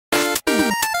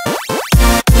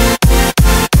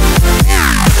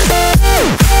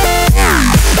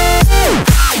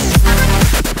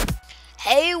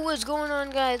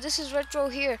this is Retro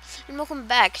here, and welcome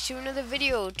back to another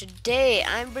video. Today,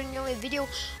 I'm bringing you a video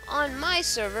on my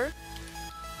server,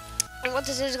 and what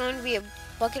this is going to be a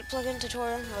Bukkit plugin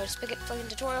tutorial, or a Spigot plugin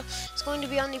tutorial. It's going to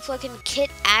be on the plugin Kit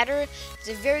Adder. It's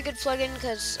a very good plugin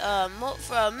because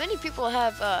many people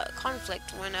have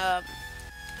conflict when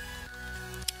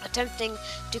attempting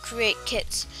to create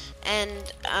kits,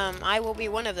 and I will be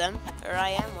one of them, or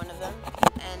I am one of them.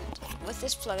 And with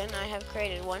this plugin, I have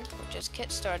created one, which is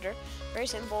Kit Starter. Very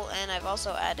simple, and I've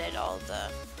also added all the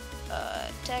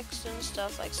text and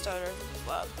stuff like starter,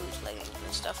 boots, leggings,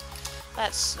 and stuff.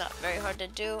 That's not very hard to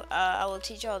do. I will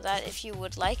teach you all that if you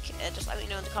would like. Just let me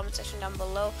know in the comment section down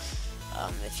below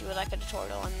if you would like a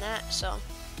tutorial on that. So,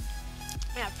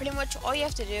 yeah, pretty much all you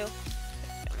have to do.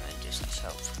 I'm gonna do some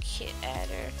help for Kit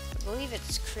Adder. I believe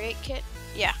it's create kit.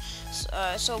 Yeah.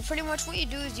 So pretty much what you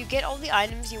do is you get all the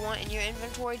items you want in your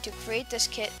inventory to create this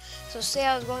kit. So say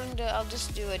I'll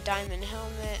just do a diamond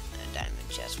helmet, a diamond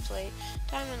chest plate,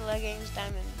 diamond leggings,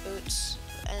 diamond boots,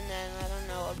 and then I don't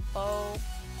know, a bow,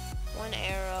 one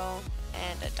arrow,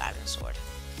 and a diamond sword.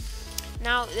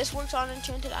 Now this works on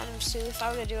enchanted items too. If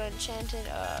I were to do enchanted,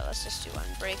 let's just do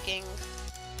unbreaking,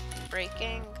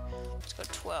 breaking. Let's go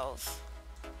 12.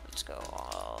 Let's go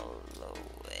all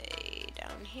the way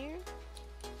down here.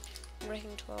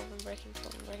 Breaking 12 and breaking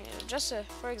 12 and breaking. Just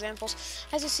for examples,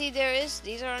 as you see,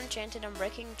 these are enchanted. I'm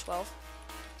breaking 12,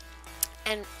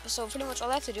 and so pretty much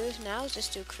all I have to do now is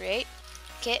just to create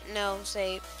kit. No,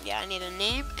 say I need a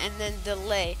name and then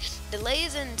delay. Delay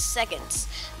is in seconds,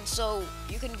 and so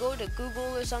you can go to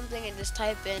Google or something and just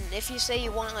type in. If you say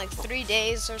you want like 3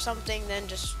 days or something, then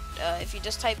just if you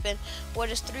just type in what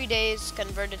is 3 days,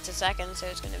 convert it to seconds. So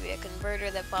it's going to be a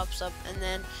converter that pops up, and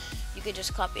then you could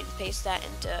just copy and paste that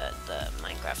into the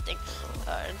Minecraft thing,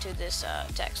 into this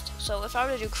text. So if I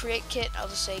were to do create kit, I'll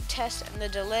just say test, and the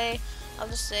delay, I'll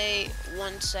just say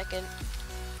 1 second.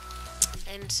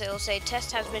 And so it'll say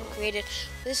test has been created.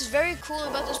 This is very cool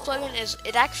about this plugin is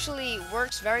it actually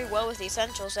works very well with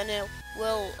essentials, and it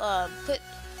will put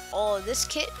all of this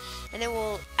kit and it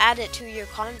will add it to your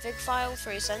config file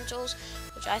for essentials,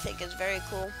 which I think is very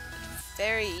cool.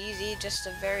 Very easy, just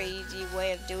a very easy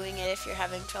way of doing it if you're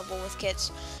having trouble with kits,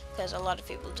 because a lot of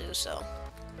people do. So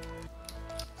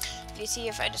if you see,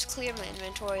 if I just clear my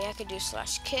inventory, I could do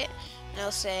 /kit, and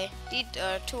it'll say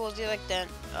tools. These are like the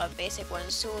basic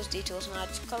ones: tools, detools,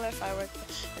 mods, color, firework,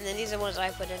 and then these are the ones I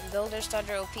put in: builder,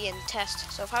 starter, OP, and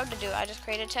test. So if I were to do, I just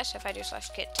create a test. If I do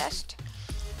 /kit test,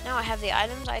 now I have the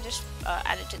items. I just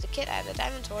added to the kit. I have the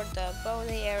diamond sword, the bow,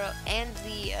 the arrow, and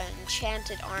the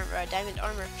enchanted armor, diamond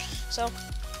armor. So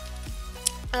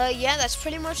yeah, that's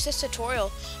pretty much this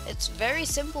tutorial. It's very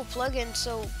simple plugin,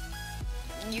 so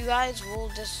you guys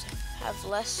will just have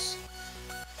less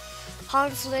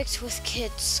conflict with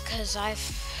kits, because I've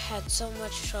had so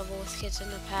much trouble with kits in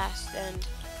the past, and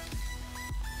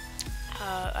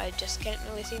I just can't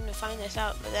really seem to find this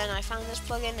out. But then I found this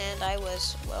plugin and I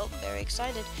was, well, very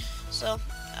excited. So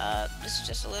this is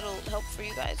just a little help for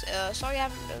you guys. Sorry I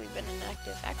haven't really been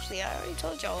inactive. Actually, I already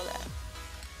told y'all that.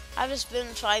 I've just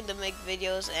been trying to make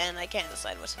videos and I can't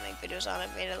decide what to make videos on.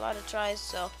 I've made a lot of tries,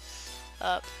 so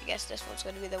I guess this one's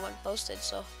going to be the one posted.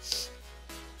 So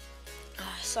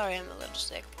sorry I'm a little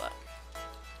sick, but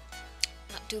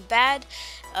not too bad.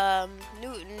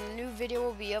 New video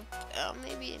will be up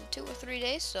maybe in 2 or 3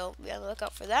 days, so be on the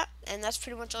lookout for that. And that's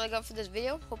pretty much all I got for this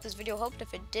video. Hope this video helped.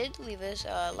 If it did, leave us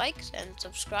likes and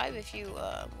subscribe if you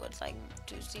would like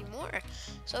to see more.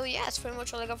 So yeah, that's pretty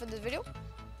much all I got for this video.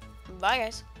 Bye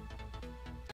guys.